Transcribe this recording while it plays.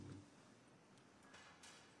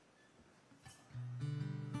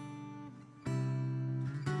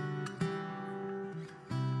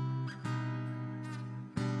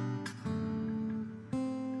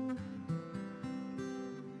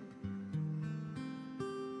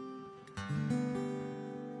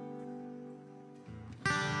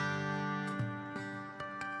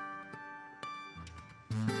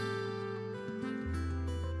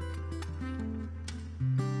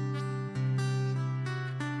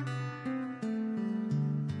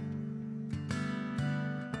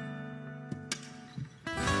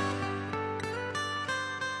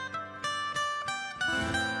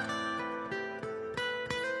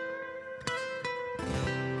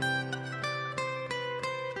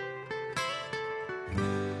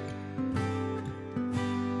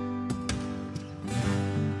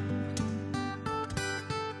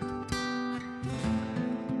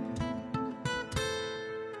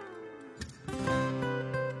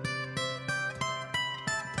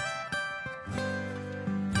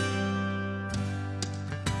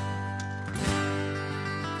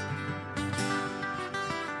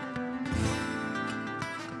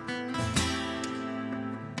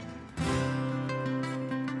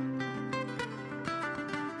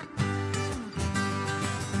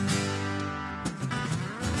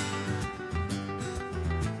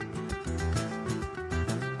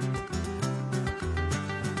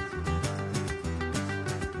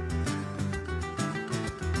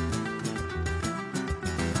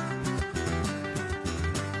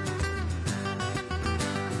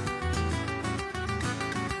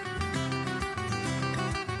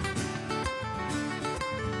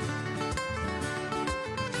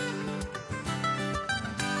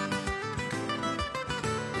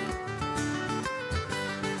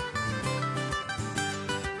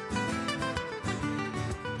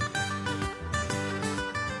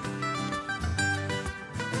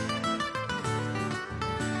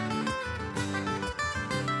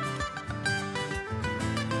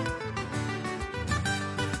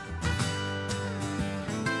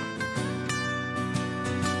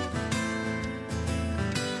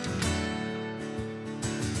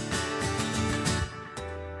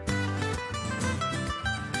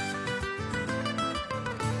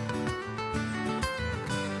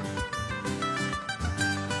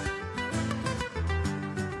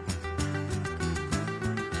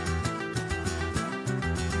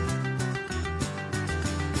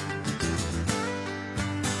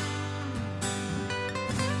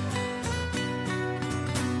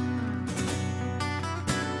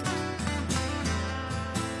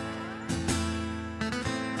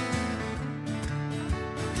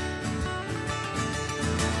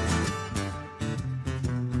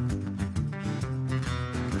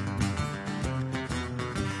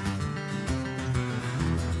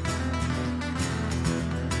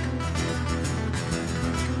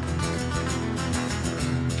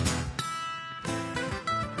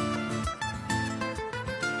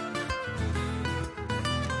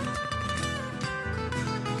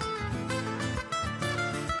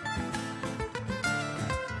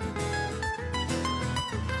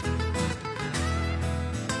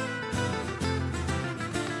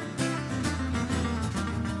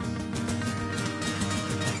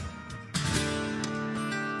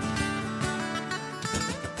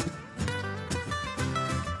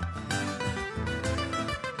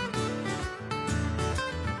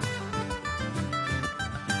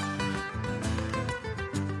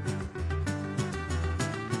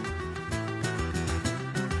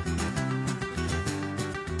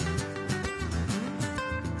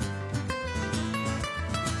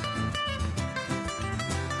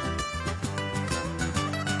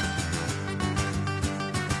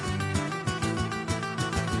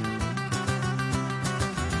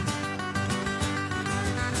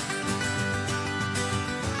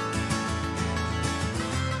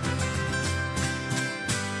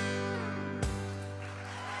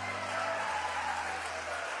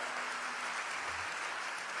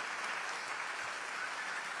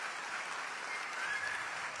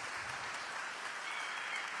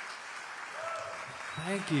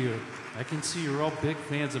Thank you. I can see you're all big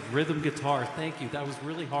fans of rhythm guitar. Thank you. That was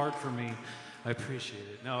really hard for me. I appreciate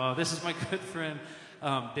it. No, this is my good friend,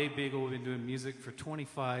 Dave Beagle. We've been doing music for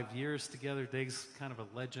 25 years together. Dave's kind of a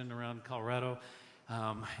legend around Colorado.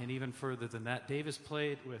 And even further than that, Dave has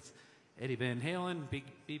played with Eddie Van Halen,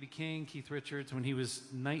 B.B. King, Keith Richards. When he was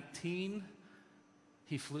 19,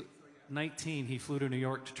 he flew to New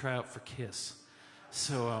York to try out for Kiss.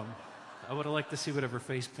 So I would have liked to see whatever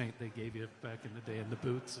face paint they gave you back in the day, and the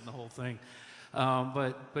boots and the whole thing.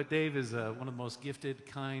 But Dave is one of the most gifted,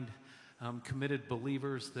 kind, committed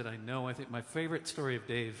believers that I know. I think my favorite story of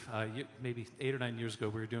Dave, maybe 8 or 9 years ago,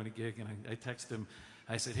 we were doing a gig, and I texted him.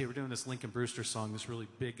 I said, hey, we're doing this Lincoln Brewster song, this really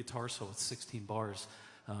big guitar solo with 16 bars.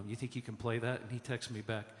 You think you can play that? And he texted me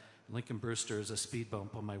back, Lincoln Brewster is a speed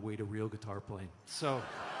bump on my way to real guitar playing. So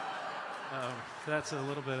that's a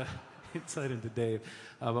little bit of insight into Dave.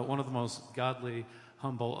 But one of the most godly,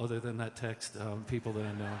 humble, other than that text, people that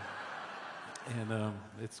I know. And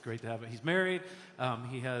it's great to have him. He's married.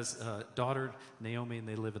 He has a daughter, Naomi, and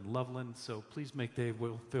they live in Loveland. So please make Dave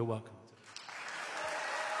feel welcome.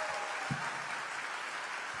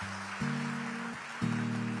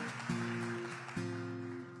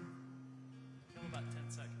 Give him about 10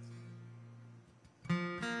 seconds.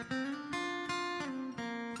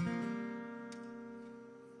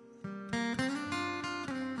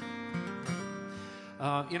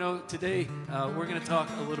 Today we're going to talk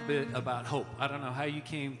a little bit about hope. I don't know how you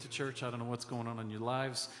came to church. I don't know what's going on in your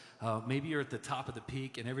lives. Maybe you're at the top of the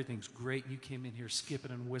peak and everything's great. You came in here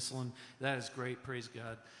skipping and whistling. That is great. Praise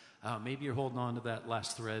God. Maybe you're holding on to that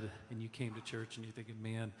last thread and you came to church and you're thinking,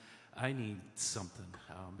 man, I need something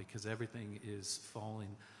because everything is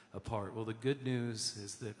falling apart. Well, the good news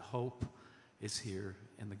is that hope is here,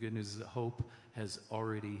 and the good news is that hope has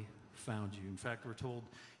already found you. In fact, we're told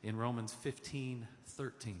in Romans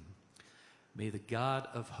 15:13, may the God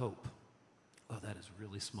of hope, oh, that is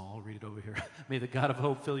really small, I'll read it over here. May the God of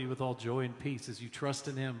hope fill you with all joy and peace as you trust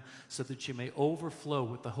in him, so that you may overflow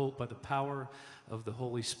with the hope by the power of the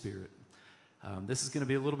Holy Spirit. This is going to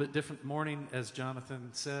be a little bit different morning, as Jonathan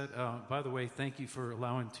said. By the way, thank you for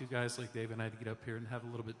allowing two guys like Dave and I to get up here and have a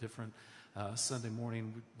little bit different Sunday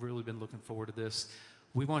morning. We've really been looking forward to this.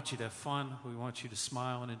 We want you to have fun. We want you to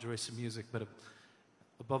smile and enjoy some music. But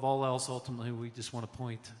above all else, ultimately, we just want to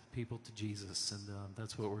point people to Jesus. And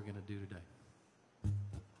that's what we're going to do today.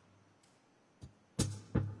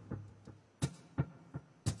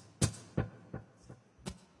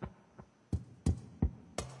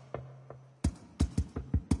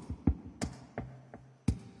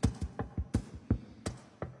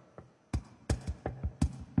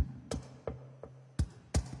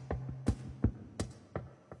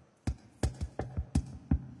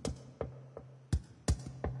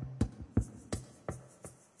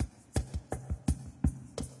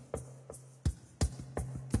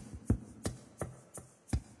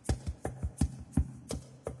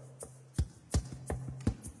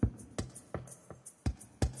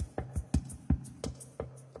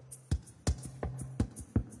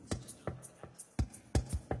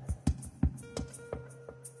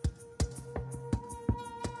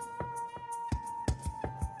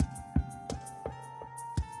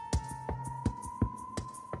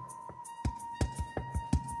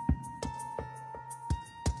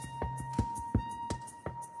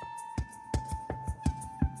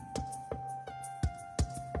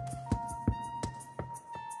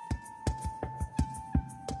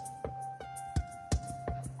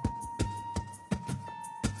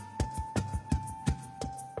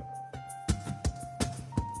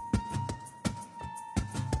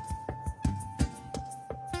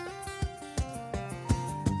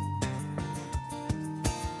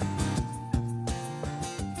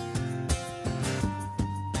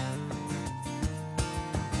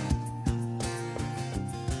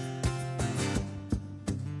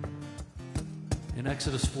 In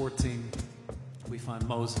Exodus 14, we find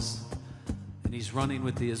Moses, and he's running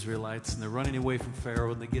with the Israelites, and they're running away from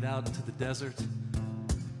Pharaoh, and they get out into the desert,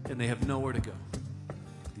 and they have nowhere to go.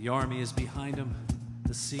 The army is behind them,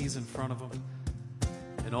 the sea's in front of them,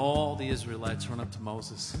 and all the Israelites run up to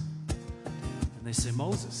Moses, and they say,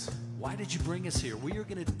 Moses, why did you bring us here? We are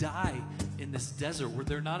going to die in this desert. Were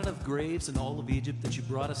there not enough graves in all of Egypt that you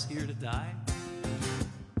brought us here to die?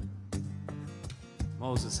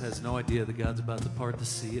 Moses has no idea that God's about to part the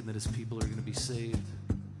sea and that his people are going to be saved.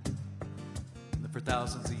 And that for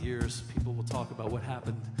thousands of years, people will talk about what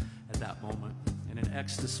happened at that moment. And in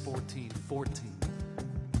Exodus 14:14,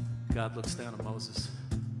 God looks down at Moses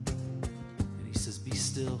and he says, be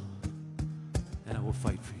still and I will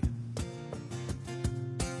fight for you.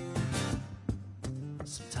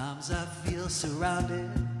 Sometimes I feel feel surrounded.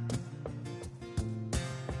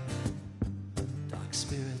 Dark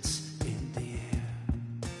spirits in the air,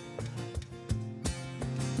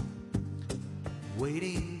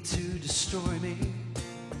 waiting to destroy me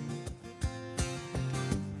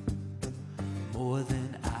more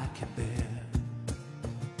than I can bear.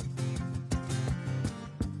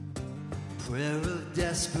 Prayer of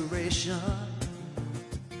desperation,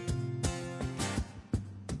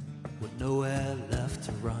 with nowhere left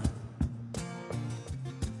to run.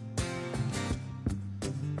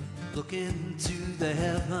 Look into the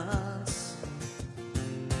heavens,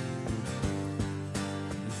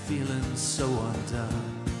 feeling so undone.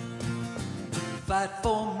 Fight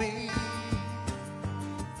for me,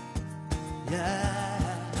 yeah,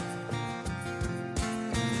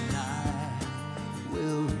 and I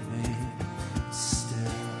will remain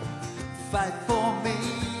still. Fight for me,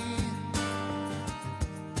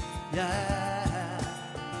 yeah,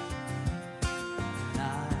 and I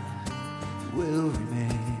will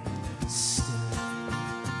remain still.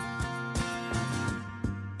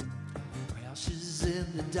 Crouches in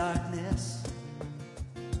the darkness,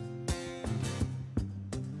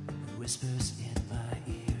 whispers in my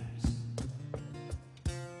ears,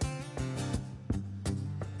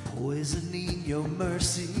 poisoning your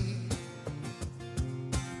mercy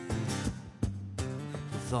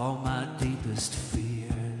with all my deepest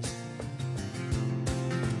fears.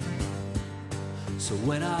 So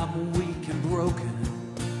when I'm weak and broken,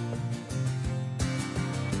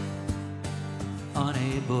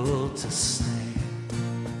 unable to stand,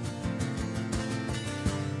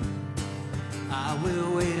 I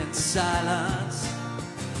will wait in silence,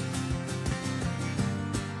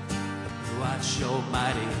 watch your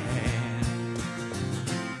mighty hand.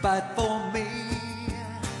 Fight for me,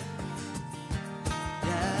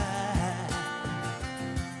 yeah,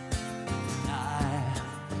 and I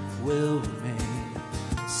will remain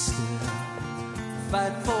still.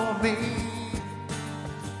 Fight for me,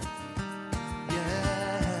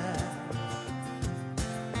 yeah,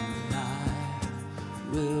 and I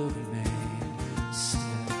will remain still.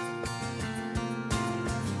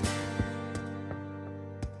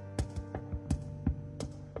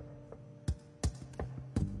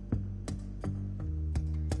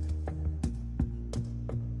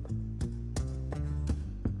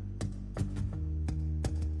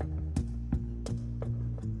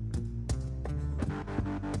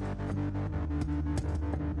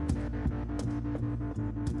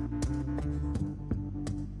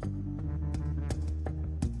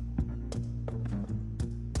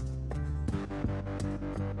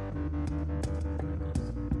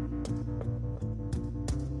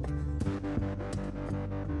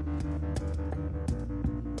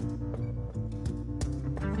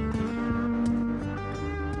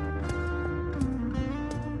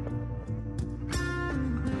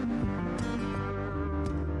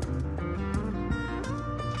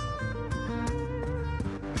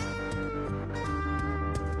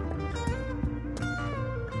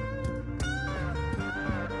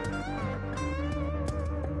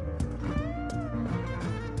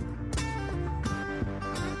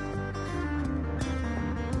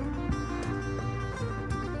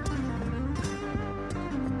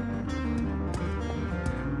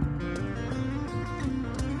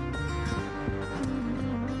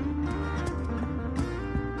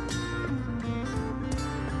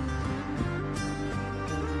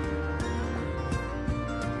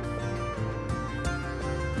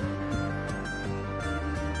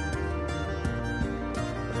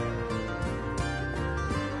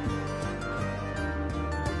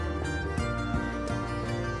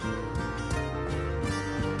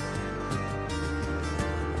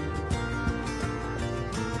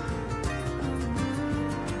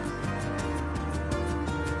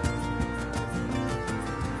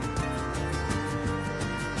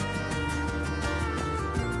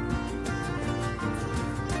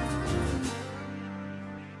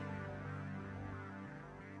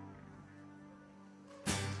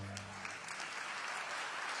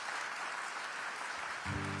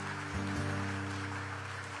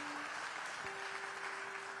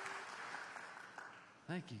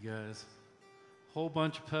 Thank you, guys. Whole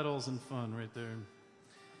bunch of pedals and fun right there.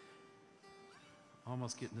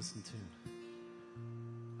 Almost getting us in tune.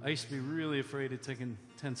 I used to be really afraid of taking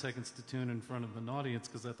 10 seconds to tune in front of an audience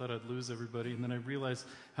because I thought I'd lose everybody, and then I realized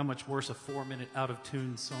how much worse a 4-minute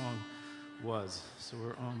out-of-tune song was. So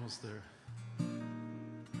we're almost there.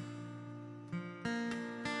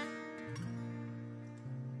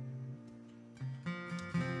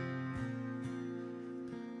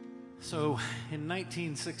 So in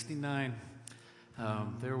 1969,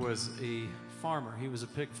 There was a farmer. He was a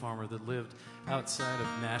pig farmer that lived outside of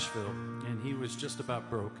Nashville, and he was just about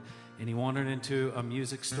broke. And he wandered into a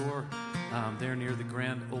music store there near the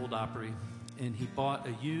Grand Ole Opry, and he bought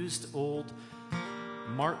a used old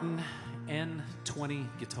Martin N20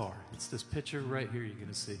 guitar. It's this picture right here you're going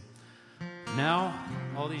to see. Now,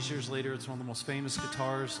 all these years later, it's one of the most famous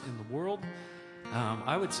guitars in the world.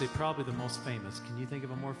 I would say probably the most famous. Can you think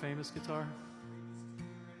of a more famous guitar?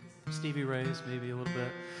 Stevie Ray's, maybe a little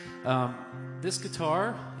bit. This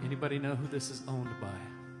guitar, anybody know who this is owned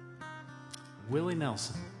by? Willie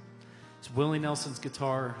Nelson. It's Willie Nelson's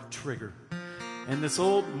guitar Trigger. And this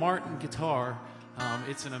old Martin guitar,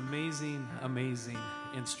 it's an amazing, amazing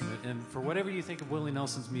instrument. And for whatever you think of Willie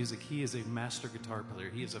Nelson's music, he is a master guitar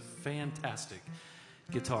player. He is a fantastic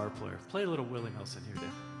guitar player. Play a little Willie Nelson here,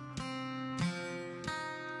 Dave.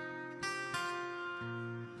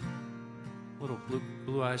 Little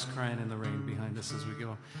blue eyes crying in the rain behind us as we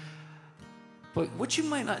go. But what you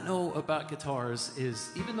might not know about guitars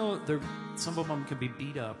is, even though some of them can be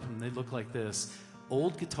beat up and they look like this,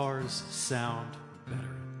 old guitars sound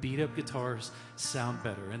better. Beat up guitars sound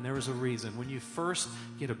better. And there is a reason. When you first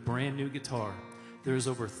get a brand new guitar, there's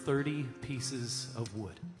over 30 pieces of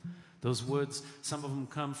wood. Those woods, some of them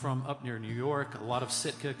come from up near New York. A lot of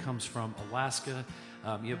Sitka comes from Alaska.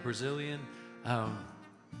 You have Brazilian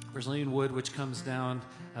wood, which comes down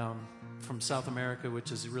from South America,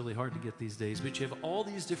 which is really hard to get these days. But you have all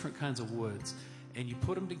these different kinds of woods, and you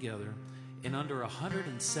put them together, and under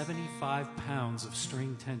 175 pounds of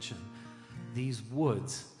string tension, these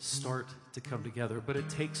woods start to come together. But it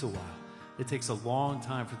takes a while. It takes a long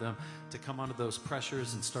time for them to come under those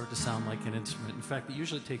pressures and start to sound like an instrument. In fact, it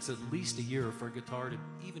usually takes at least a year for a guitar to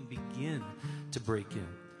even begin to break in.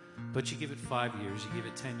 But you give it 5 years, you give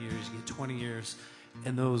it 10 years, you give it 20 years,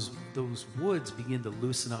 and those woods begin to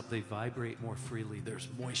loosen up. They vibrate more freely. There's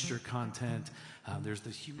moisture content. There's the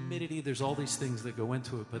humidity. There's all these things that go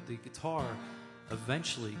into it. But the guitar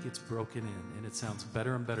eventually gets broken in, and it sounds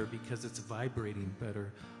better and better because it's vibrating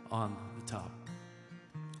better on the top.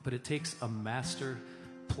 But it takes a master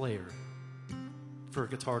player for a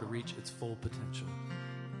guitar to reach its full potential.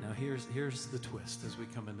 Now here's the twist as we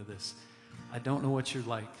come into this. I don't know what you're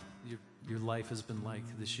like. Your life has been like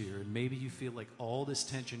this year, and maybe you feel like all this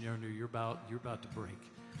tension you're under, you're about to break,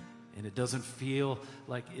 and it doesn't feel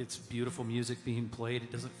like it's beautiful music being played.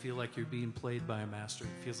 It doesn't feel like you're being played by a master.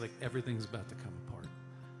 It feels like everything's about to come apart.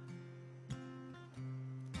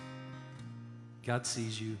 God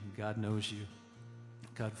sees you. God knows you.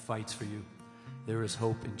 God fights for you. There is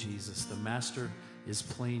hope in Jesus. The master is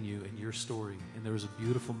playing you in your story, and there is a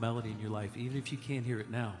beautiful melody in your life, even if you can't hear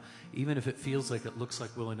it now, even if it feels like it looks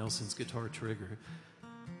like Willie Nelson's guitar Trigger.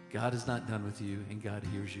 God is not done with you, and God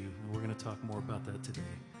hears you, and we're going to talk more about that today.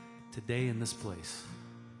 Today in this place,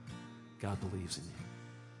 God believes in you.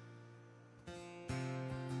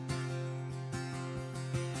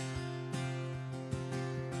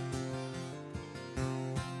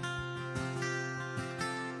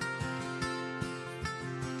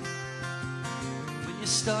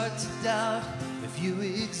 Start to doubt if you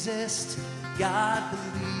exist, God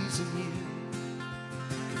believes in you.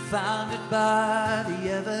 Confounded by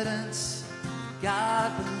the evidence,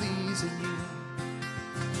 God believes in you.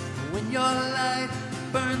 When your light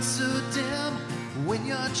burns so dim, when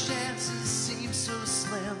your chances seem so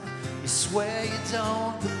slim, you swear you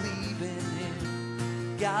don't believe in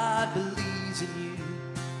Him, God believes in you.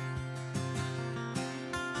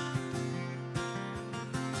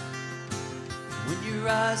 When you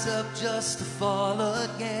rise up just to fall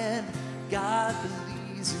again, God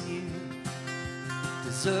believes in you.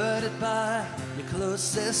 Deserted by your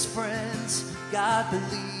closest friends, God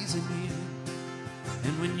believes in you.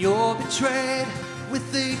 And when you're betrayed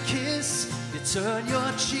with a kiss, you turn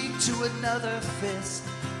your cheek to another fist.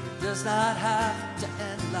 It does not have to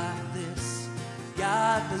end like this.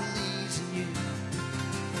 God believes in you.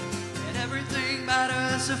 And everything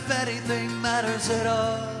matters if anything matters at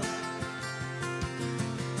all.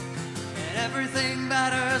 Everything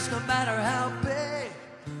matters no matter how big,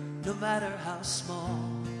 no matter how small.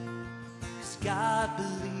 'Cause God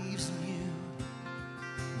believes in you.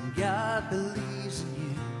 And God believes in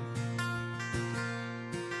you.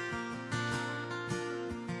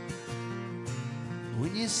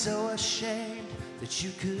 When you're so ashamed that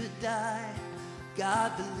you could die,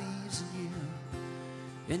 God believes in you.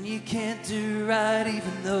 And you can't do right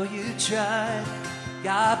even though you tried,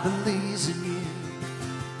 God believes in you.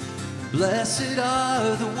 Blessed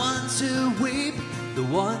are the ones who weep, the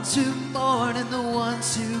ones who mourn, and the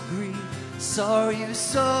ones who grieve. Sorrow you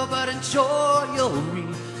sow, but in joy you'll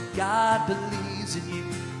reap. God believes in you.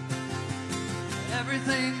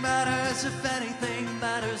 everything matters if anything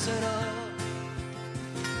matters at all.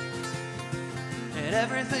 And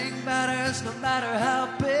everything matters no matter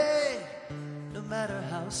how big, no matter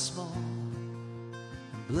how small.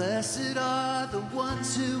 And blessed are the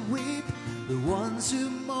ones who weep, the ones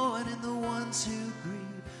who mourn, and the ones who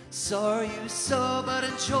grieve. Sorrow you sow, but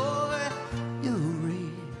in joy you'll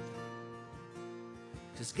reap.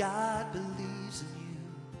 'Cause God believes in you,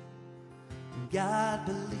 and God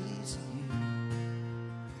believes in you,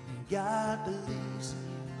 and God believes in you.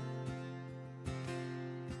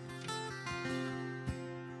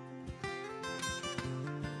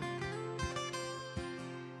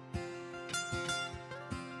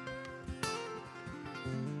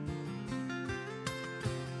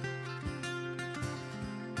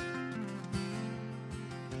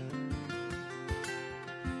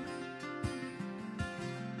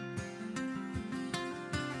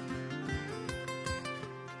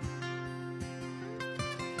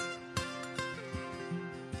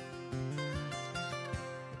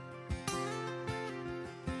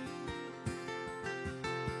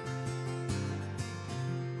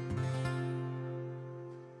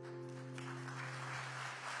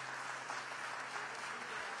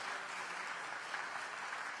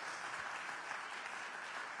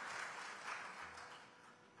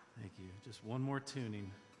 Thank you. Just one more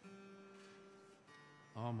tuning.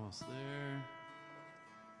 Almost there.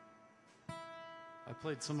 I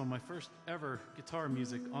played some of my first ever guitar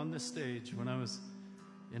music on this stage when I was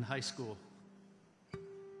in high school. I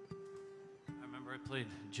remember I played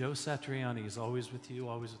Joe Satriani's Always With You,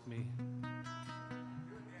 Always With Me.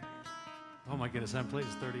 Oh my goodness, I haven't played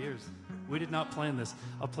this 30 years. We did not plan this.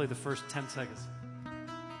 I'll play the first 10 seconds. How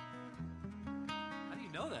do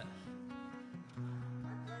you know that?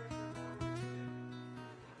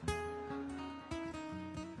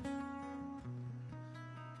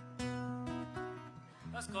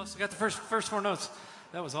 That's close. I got the first four notes.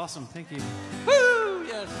 That was awesome. Thank you. Woo!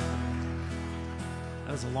 Yes.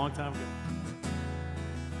 That was a long time ago.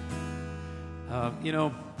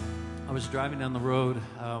 I was driving down the road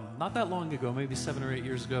not that long ago, maybe 7 or 8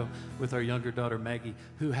 years ago, with our younger daughter, Maggie,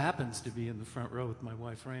 who happens to be in the front row with my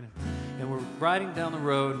wife, Raina. And we're riding down the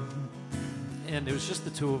road, and it was just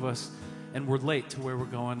the two of us, and we're late to where we're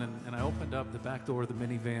going. And I opened up the back door of the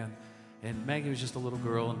minivan, and Maggie was just a little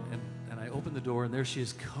girl, and I opened the door, and there she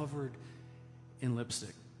is covered in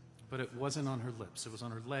lipstick. But it wasn't on her lips. It was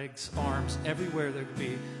on her legs, arms, everywhere there could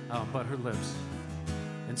be but her lips.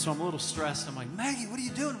 And so I'm a little stressed. I'm like, Maggie, what are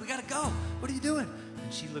you doing? We got to go. What are you doing?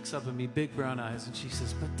 And she looks up at me, big brown eyes, and she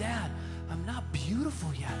says, but Dad, I'm not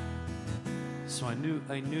beautiful yet. So I knew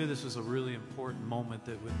this was a really important moment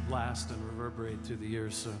that would last and reverberate through the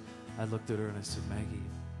years. So I looked at her and I said, Maggie,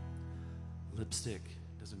 lipstick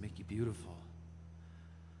doesn't make you beautiful.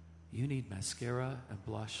 You need mascara and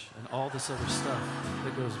blush and all this other stuff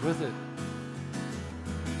that goes with it.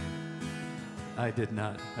 I did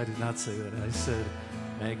not say that. I said,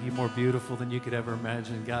 Maggie, you're more beautiful than you could ever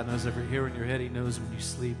imagine. God knows every hair in your head. He knows when you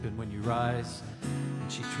sleep and when you rise.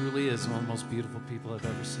 And she truly is one of the most beautiful people I've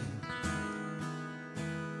ever seen.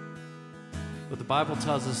 But the Bible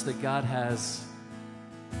tells us that God has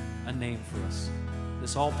a name for us.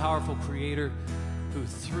 This all-powerful creator who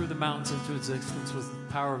threw the mountains into existence with the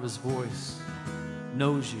power of his voice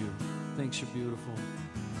knows you, thinks you're beautiful,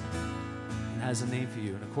 and has a name for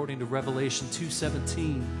you. And according to Revelation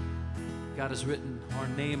 2:17, God has written our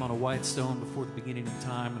name on a white stone before the beginning of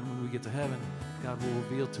time. And when we get to heaven, God will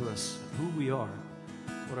reveal to us who we are,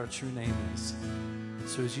 what our true name is.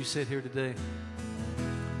 So as you sit here today,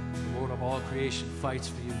 the Lord of all creation fights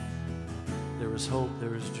for you. There is hope,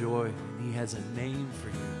 there is joy, and He has a name for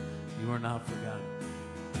you. You are not forgotten.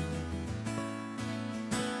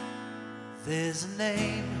 There's a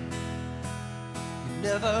name you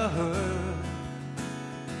never heard,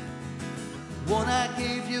 one I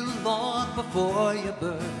gave you long before your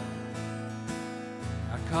birth.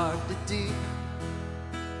 I carved it deep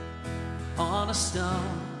on a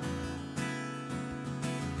stone,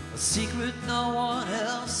 a secret no one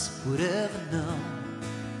else would ever know.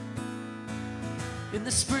 In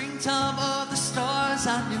the springtime of the stars,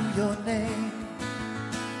 I knew your name.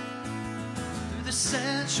 Through the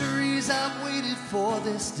centuries, I've waited for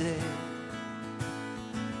this day.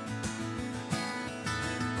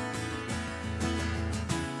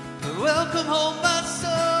 Welcome home, my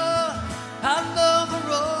son. I know the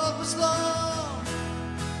road was long.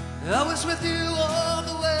 I was with you all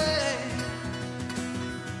the way,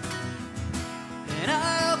 and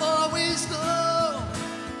I have always known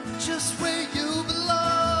just where you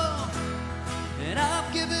belong. And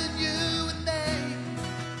I've given you a name.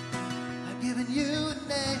 I've given you a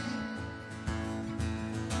name.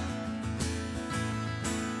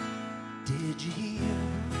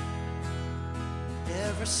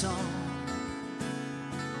 every song.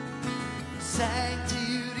 Sang to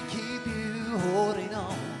you to keep you holding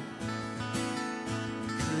on.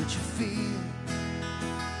 Could you feel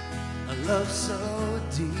a love so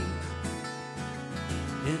deep,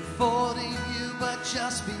 enfolding you but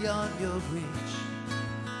just beyond your reach?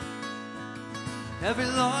 Every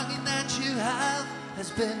longing that you have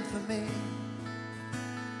has been for me.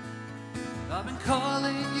 I've been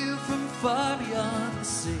calling you from far beyond the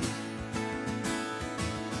sea.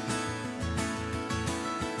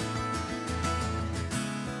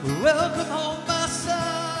 Welcome home, my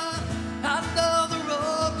son. I know the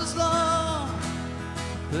road was long,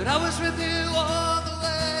 but I was with you all the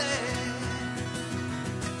way.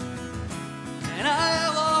 And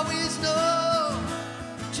I'll always know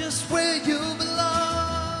just where you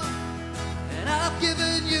belong. And I've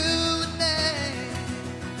given you a name.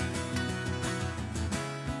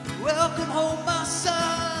 Welcome home, my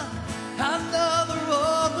son. I know the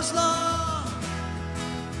road was long,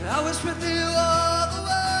 but I was with you all the way.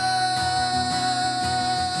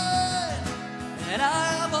 And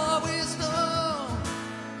I've always known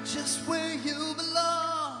just where you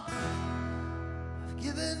belong. I've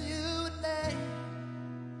given you a name.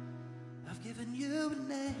 I've given you a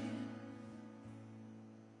name.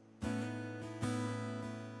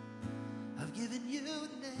 I've given you a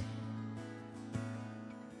name.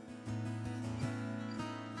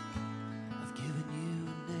 I've given you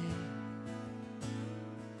a name.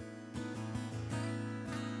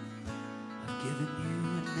 I've given you a name. I've given you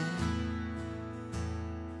a name.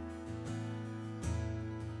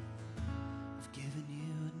 I've given you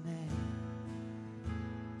a name.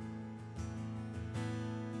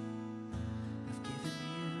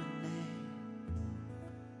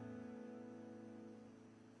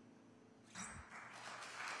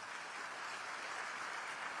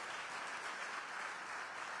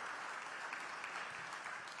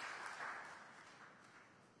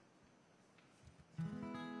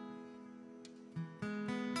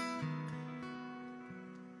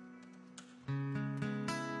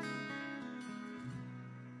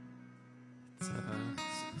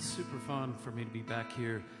 It's super fun for me to be back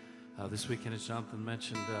here this weekend, as Jonathan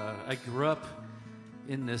mentioned. I grew up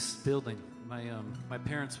in this building. My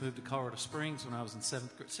parents moved to Colorado Springs when I was in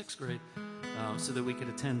sixth grade, so that we could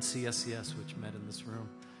attend CSCS, which met in this room.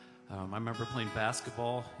 I remember playing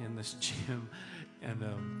basketball in this gym and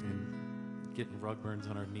getting rug burns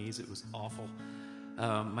on our knees. It was awful.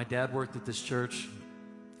 My dad worked at this church.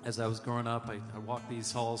 As I was growing up, I walked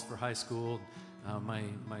these halls for high school. My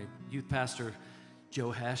youth pastor, Joe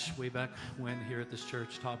Hesh, way back when here at this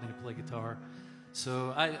church, taught me to play guitar.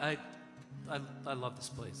 So I love this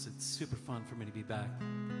place. It's super fun for me to be back.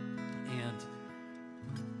 And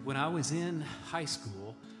when I was in high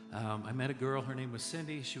school, I met a girl. Her name was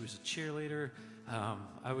Cindy. She was a cheerleader.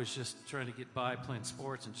 I was just trying to get by playing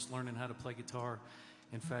sports and just learning how to play guitar.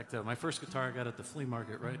 In fact, my first guitar I got at the flea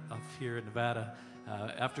market right up here in Nevada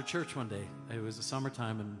after church one day. It was the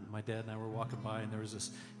summertime, and my dad and I were walking by, and there was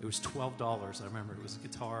this, it was $12. I remember it was a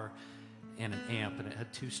guitar and an amp, and it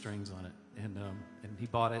had 2 strings on it. And he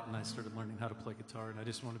bought it, and I started learning how to play guitar, and I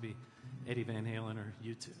just wanted to be Eddie Van Halen or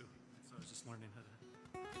U2. So I was just learning how to,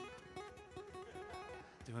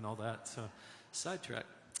 doing all that. So sidetrack.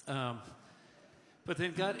 But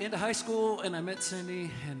then got into high school, and I met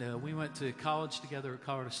Cindy, and we went to college together at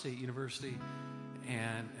Colorado State University.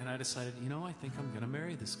 And I decided, you know, I think I'm going to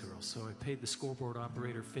marry this girl. So I paid the scoreboard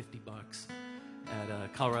operator $50 at a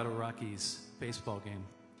Colorado Rockies baseball game.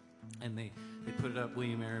 And they put it up, will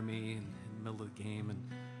you marry me, in the middle of the game. And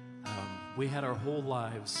we had our whole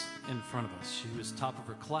lives in front of us. She was top of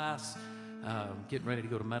her class, getting ready to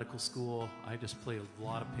go to medical school. I just played a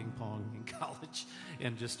lot of ping pong in college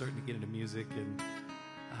and just starting to get into music, and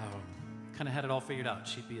kind of had it all figured out.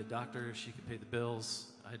 She'd be a doctor. She could pay the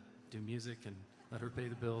bills. I'd do music and let her pay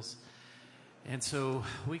the bills. And so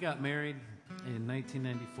we got married in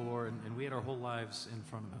 1994, and we had our whole lives in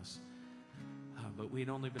front of us. But we'd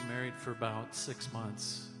only been married for about 6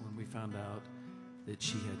 months when we found out that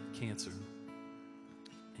she had cancer.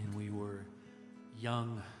 And we were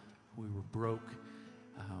young. We were broke.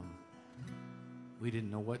 We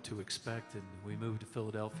didn't know what to expect, and we moved to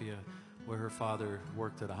Philadelphia, where her father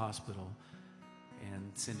worked at a hospital,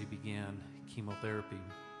 and Cindy began chemotherapy.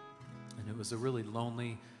 And it was a really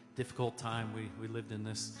lonely, difficult time. We lived in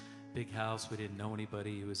this big house. We didn't know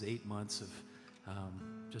anybody. It was 8 months of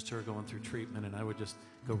just her going through treatment, and I would just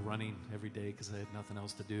go running every day because I had nothing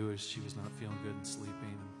else to do as she was not feeling good and sleeping.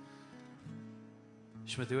 And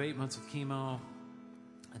she went through 8 months of chemo,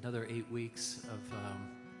 another 8 weeks of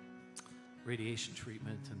radiation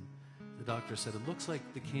treatment, and the doctor said, it looks like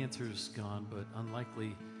the cancer's gone, but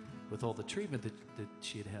unlikely with all the treatment that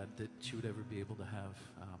she had had that she would ever be able to have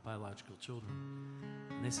biological children.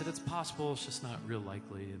 And they said, it's possible, it's just not real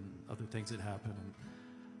likely, and other things had happened. And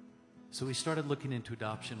so we started looking into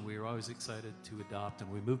adoption. We were always excited to adopt,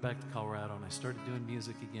 and we moved back to Colorado, and I started doing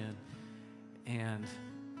music again. And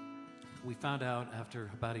we found out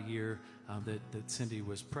after about a year that Cindy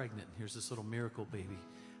was pregnant. Here's this little miracle baby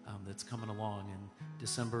that's coming along. In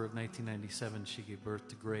December of 1997, she gave birth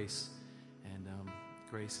to Grace, and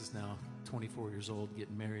Grace is now 24 years old,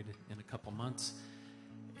 getting married in a couple months.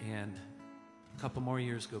 And a couple more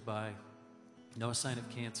years go by, no sign of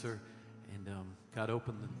cancer, and God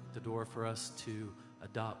opened the door for us to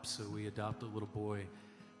adopt. So we adopted a little boy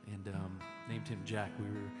and named him Jack. We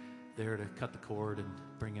were there to cut the cord and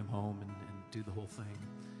bring him home and do the whole thing.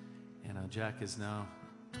 And Jack is now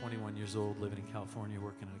 21 years old, living in California,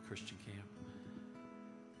 working at a Christian camp.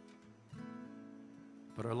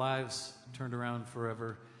 But our lives turned around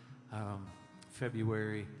forever.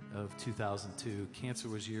 February of 2002. Cancer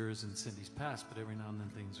was years in Cindy's past, but every now and then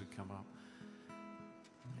things would come up.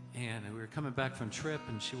 And we were coming back from a trip,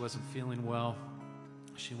 and she wasn't feeling well.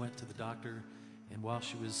 She went to the doctor, and while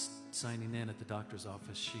she was signing in at the doctor's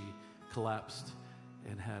office, she collapsed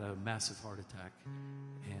and had a massive heart attack.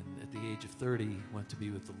 And at the age of 30, went to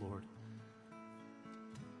be with the Lord.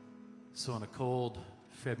 So on a cold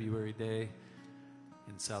February day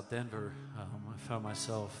in South Denver, I found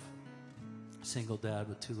myself a single dad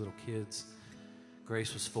with 2 little kids.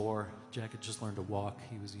 Grace was 4. Jack had just learned to walk.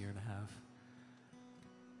 He was a year and a half.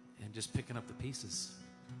 And just picking up the pieces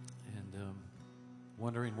and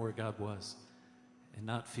wondering where God was, and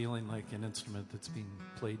not feeling like an instrument that's being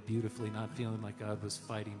played beautifully, not feeling like God was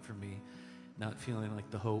fighting for me, not feeling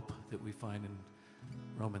like the hope that we find in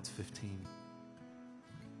Romans 15.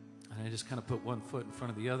 And I just kind of put one foot in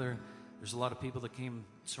front of the other. There's a lot of people that came,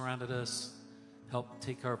 surrounded us, helped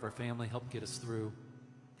take care of our family, helped get us through.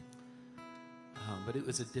 But it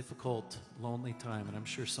was a difficult, lonely time, and I'm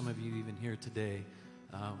sure some of you even here today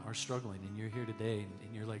are struggling, and you're here today,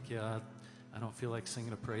 and you're like, yeah, I don't feel like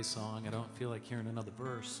singing a praise song. I don't feel like hearing another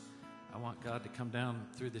verse. I want God to come down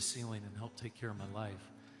through the ceiling and help take care of my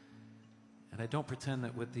life. And I don't pretend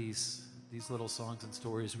that with these little songs and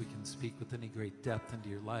stories we can speak with any great depth into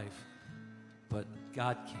your life, but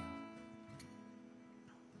God can.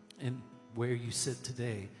 And where you sit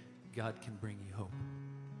today, God can bring you hope.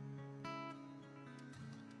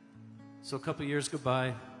 So a couple years go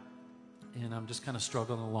by, and I'm just kind of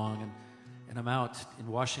struggling along, and I'm out in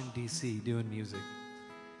Washington, D.C. doing music.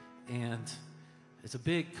 And it's a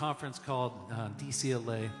big conference called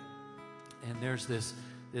DCLA, and there's this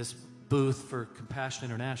booth for Compassion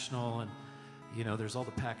International, and you know, there's all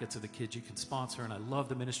the packets of the kids you can sponsor, and I love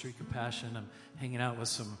the ministry Compassion. I'm hanging out with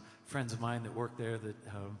some friends of mine that work there that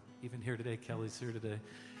even here today, Kelly's here today,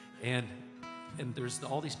 and there's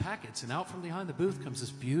all these packets, and out from behind the booth comes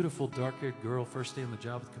this beautiful dark-haired girl, first day on the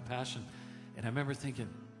job with Compassion. And I remember thinking,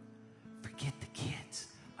 forget the kids.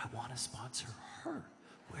 I want to sponsor her.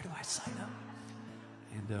 Where do I sign up?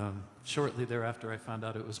 And shortly thereafter, I found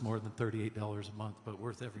out it was more than $38 a month, but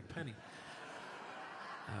worth every penny.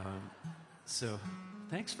 So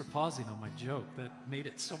thanks for pausing on my joke. That made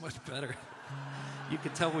it so much better. You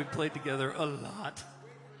can tell we played together a lot.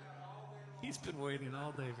 He's been waiting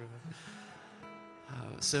all day for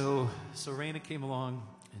that. So Raina came along,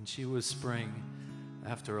 and she was spring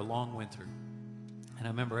after a long winter. And I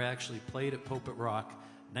remember I actually played at Pulpit Rock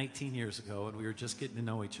 19 years ago, and we were just getting to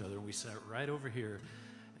know each other. We sat right over here,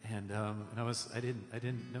 and I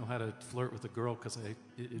didn't know how to flirt with a girl because it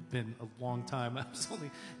had been a long time. I was only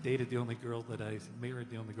married the only girl that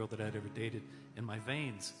I'd ever dated. And my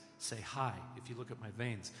veins say hi if you look at my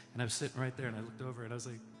veins. And I was sitting right there, and I looked over, and I was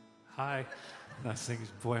like, hi. And I was thinking,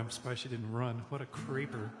 boy, I'm surprised she didn't run. What a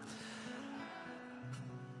creeper.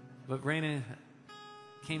 But Raina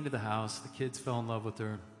came to the house. The kids fell in love with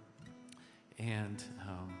her, and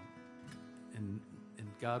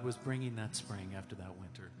God was bringing that spring after that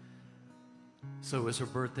winter. So it was her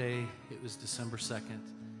birthday. It was December 2nd,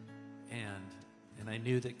 and I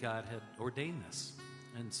knew that God had ordained this,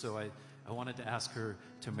 and so I wanted to ask her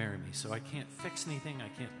to marry me. So I can't fix anything. I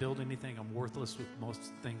can't build anything. I'm worthless with most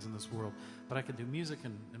things in this world, but I can do music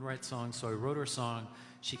and write songs. So I wrote her a song.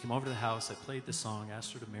 She came over to the house. I played the song,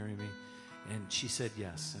 asked her to marry me. And she said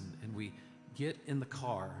yes, and we get in the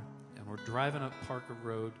car, and we're driving up Parker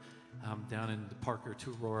Road down in Parker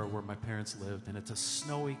to Aurora where my parents lived, and it's a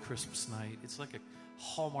snowy Christmas night. It's like a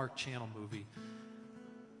Hallmark Channel movie.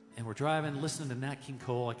 And we're driving, listening to Nat King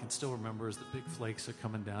Cole. I can still remember as the big flakes are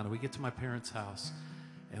coming down, and we get to my parents' house,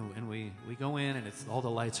 And we go in, and it's all the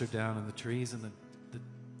lights are down, and the trees in the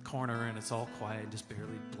corner, and it's all quiet, just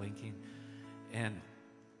barely blinking. And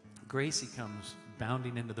Gracie comes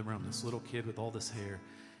bounding into the room, this little kid with all this hair,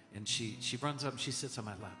 and she runs up and she sits on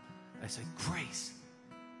my lap. I say, Grace,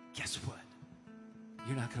 guess what?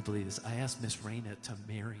 You're not going to believe this. I asked Miss Raina to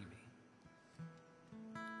marry me.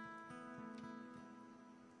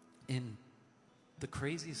 And the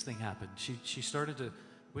craziest thing happened. She started to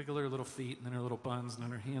wiggle her little feet and then her little buns, and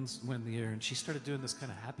then her hands went in the air, and she started doing this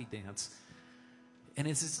kind of happy dance. And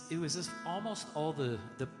it was just almost all the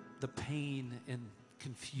pain and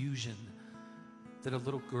confusion that a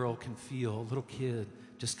little girl can feel, a little kid,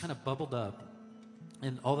 just kind of bubbled up.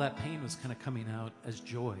 And all that pain was kind of coming out as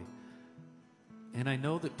joy. And I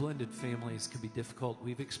know that blended families can be difficult.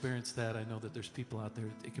 We've experienced that. I know that there's people out there,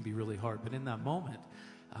 it can be really hard. But in that moment,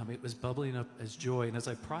 it was bubbling up as joy. And as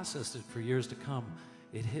I processed it for years to come,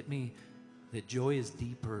 it hit me that joy is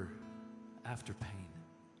deeper after pain.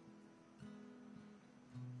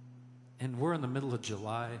 And we're in the middle of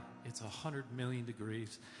July. It's 100 million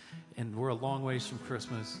degrees, and we're a long ways from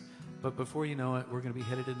Christmas. But before you know it, we're going to be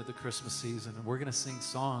headed into the Christmas season, and we're going to sing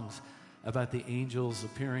songs about the angels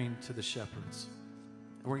appearing to the shepherds.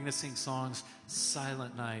 And we're going to sing songs,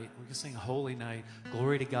 Silent Night. We're going to sing Holy Night,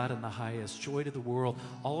 Glory to God in the highest, Joy to the world,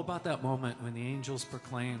 all about that moment when the angels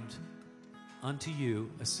proclaimed, unto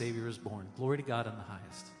you a Savior is born. Glory to God in the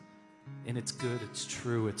highest. And it's good, it's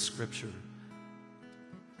true, it's Scripture.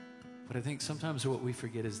 But I think sometimes what we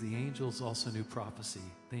forget is the angels also knew prophecy.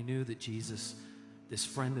 They knew that Jesus, this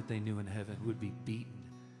friend that they knew in heaven, would be beaten,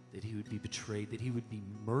 that he would be betrayed, that he would be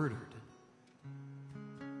murdered.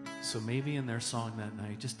 So maybe in their song that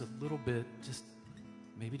night, just a little bit,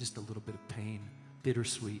 maybe just a little bit of pain,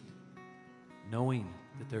 bittersweet, knowing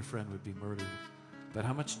that their friend would be murdered. But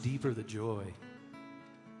how much deeper the joy,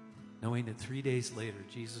 knowing that 3 days later,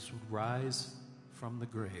 Jesus would rise from the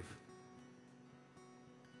grave,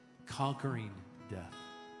 conquering death,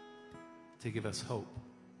 to give us hope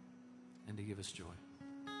and to give us joy.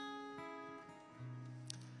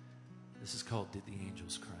 This is called Did the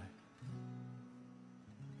Angels Cry?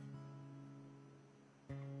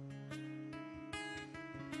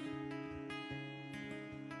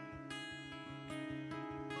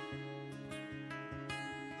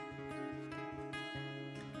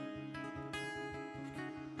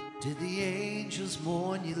 Did the angels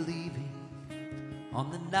mourn you leaving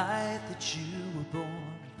on the night that you were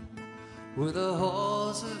born? Were the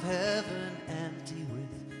halls of heaven empty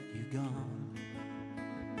with you gone?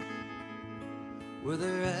 Were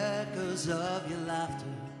there echoes of your laughter,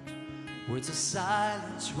 words of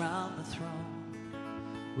silence round the throne,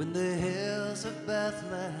 when the hills of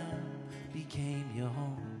Bethlehem became your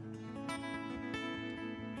home?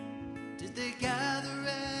 Did they gather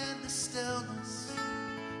in the stillness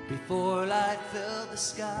before light filled the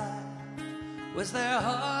sky? Was there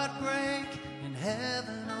heartbreak in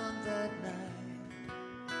heaven on that night?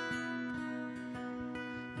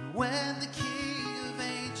 And when the King of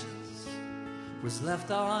Angels was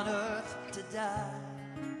left on earth to die,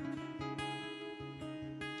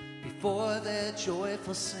 before their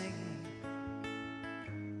joyful singing,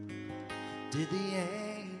 did the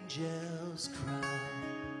angels cry?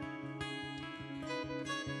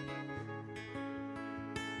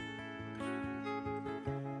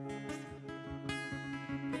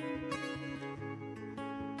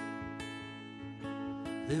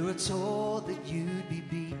 They were told that you'd be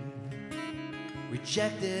beaten,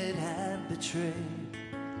 rejected and betrayed,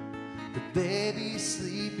 the baby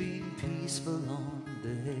sleeping peaceful on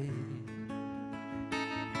the hay.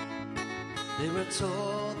 They were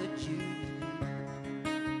told that you'd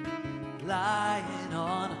be lying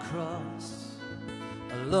on a cross,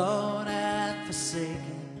 alone and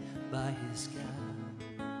forsaken by his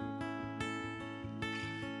God.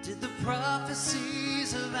 Did the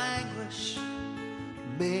prophecies of anguish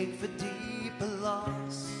make for deeper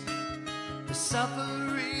loss? The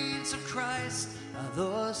sufferings of Christ are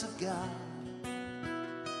those of God.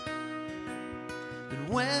 And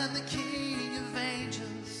when the King of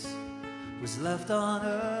Angels was left on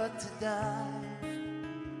earth to die,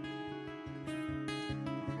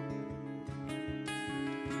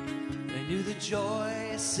 they knew the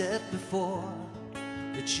joy set before,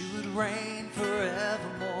 that you would reign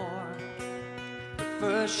forevermore. But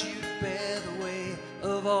first you'd bear the weight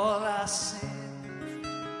of all our sin.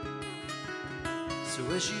 So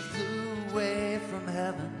as you flew away from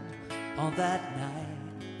heaven on that night,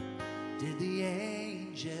 did the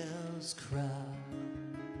angels cry?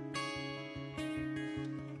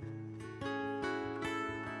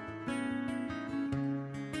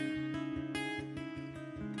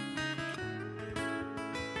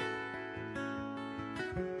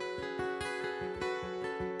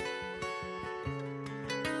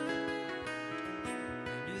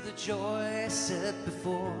 the joy set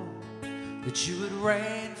before, that you would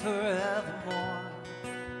reign forevermore.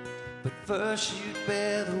 But first you'd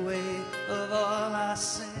bear the weight of all our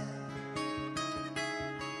sin.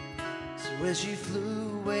 So as you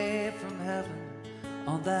flew away from heaven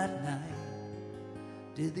on that night,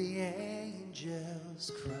 did the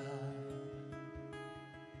angels cry?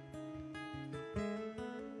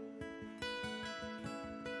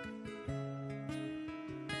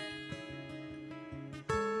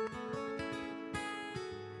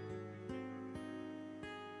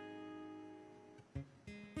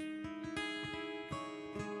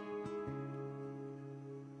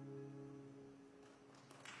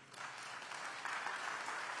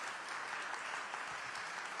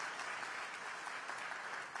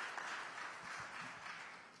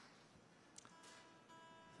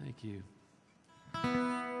 Thank you.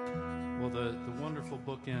 Well, the wonderful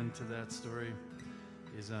bookend to that story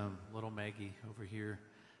is little Maggie over here.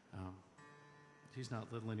 She's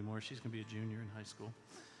not little anymore. She's going to be a junior in high school.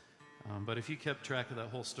 But if you kept track of that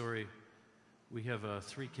whole story, we have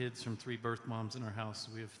 3 kids from 3 birth moms in our house.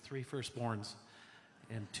 We have 3 firstborns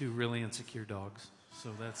and 2 really insecure dogs. So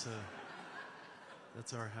that's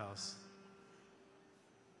our house.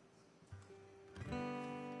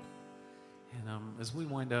 And as we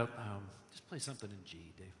wind up, just play something in G,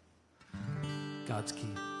 Dave. God's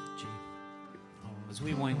key, G. As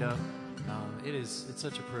we wind up, it's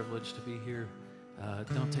such a privilege to be here.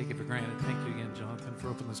 Don't take it for granted. Thank you again, Jonathan, for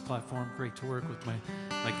opening this platform. Great to work with my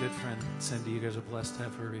good friend Cindy. You guys are blessed to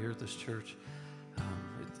have her here at this church.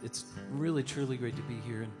 It's really, truly great to be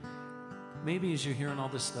here. And maybe as you're hearing all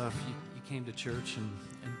this stuff, you came to church and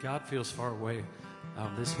God feels far away.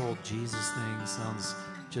 This whole Jesus thing sounds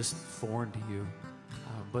just foreign to you.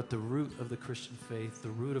 But the root of the Christian faith,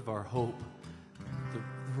 the root of our hope, the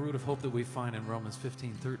root of hope that we find in Romans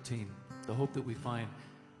 15:13, the hope that we find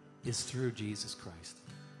is through Jesus Christ.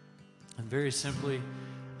 And very simply,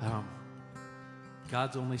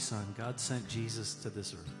 God's only Son, God sent Jesus to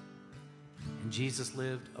this earth. And Jesus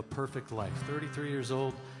lived a perfect life, 33 years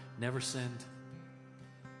old, never sinned,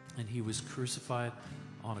 and he was crucified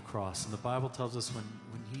on a cross. And the Bible tells us when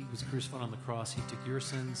he was crucified on the cross, he took your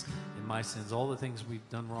sins and my sins, all the things we've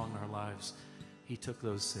done wrong in our lives, he took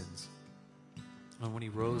those sins. And when he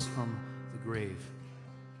rose from the grave,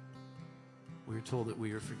 we are told that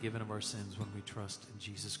we are forgiven of our sins when we trust in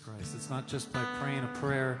Jesus Christ. It's not just by praying a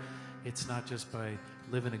prayer. It's not just by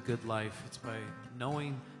living a good life. It's by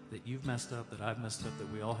knowing that you've messed up, that I've messed up,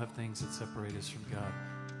 that we all have things that separate us from God,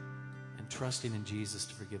 and trusting in Jesus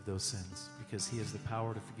to forgive those sins, because he has the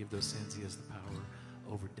power to forgive those sins. He has the power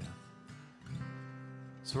over death.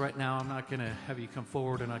 So right now, I'm not going to have you come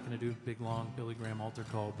forward. I'm not going to do a big, long Billy Graham altar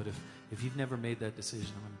call, but if you've never made that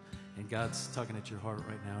decision, and God's tugging at your heart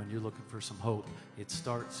right now, and you're looking for some hope, it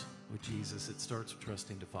starts with Jesus. It starts with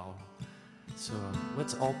trusting to follow him. So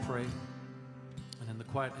let's all pray. And in the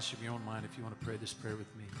quietness of your own mind, if you want to pray this prayer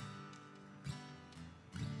with me.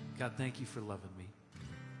 God, thank you for loving me.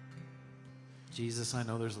 Jesus, I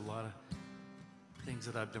know there's a lot of things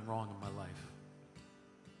that I've done wrong in my life.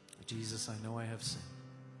 Jesus, I know I have sinned.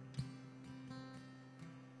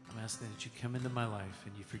 I'm asking that you come into my life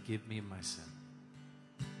and you forgive me of my sin.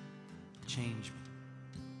 Change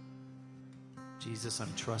me. Jesus,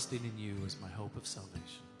 I'm trusting in you as my hope of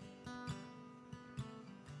salvation.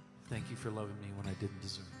 Thank you for loving me when I didn't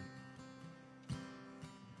deserve it.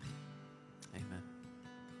 Amen.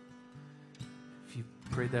 If you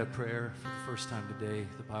prayed that prayer for the first time today,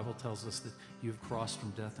 the Bible tells us that you've crossed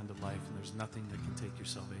from death into life, and there's nothing that can take your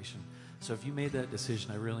salvation. So if you made that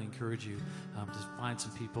decision, I really encourage you to find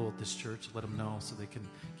some people at this church, let them know so they can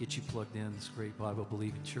get you plugged in. This great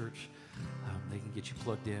Bible-believing church. They can get you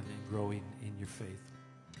plugged in and growing in your faith.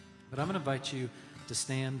 But I'm going to invite you to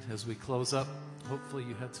stand as we close up. Hopefully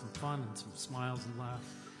you had some fun and some smiles and laughs.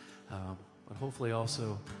 But hopefully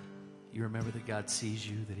also you remember that God sees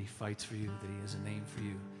you, that he fights for you, that he has a name for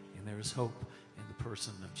you, and there is hope in the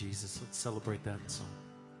person of Jesus. Let's celebrate that in song.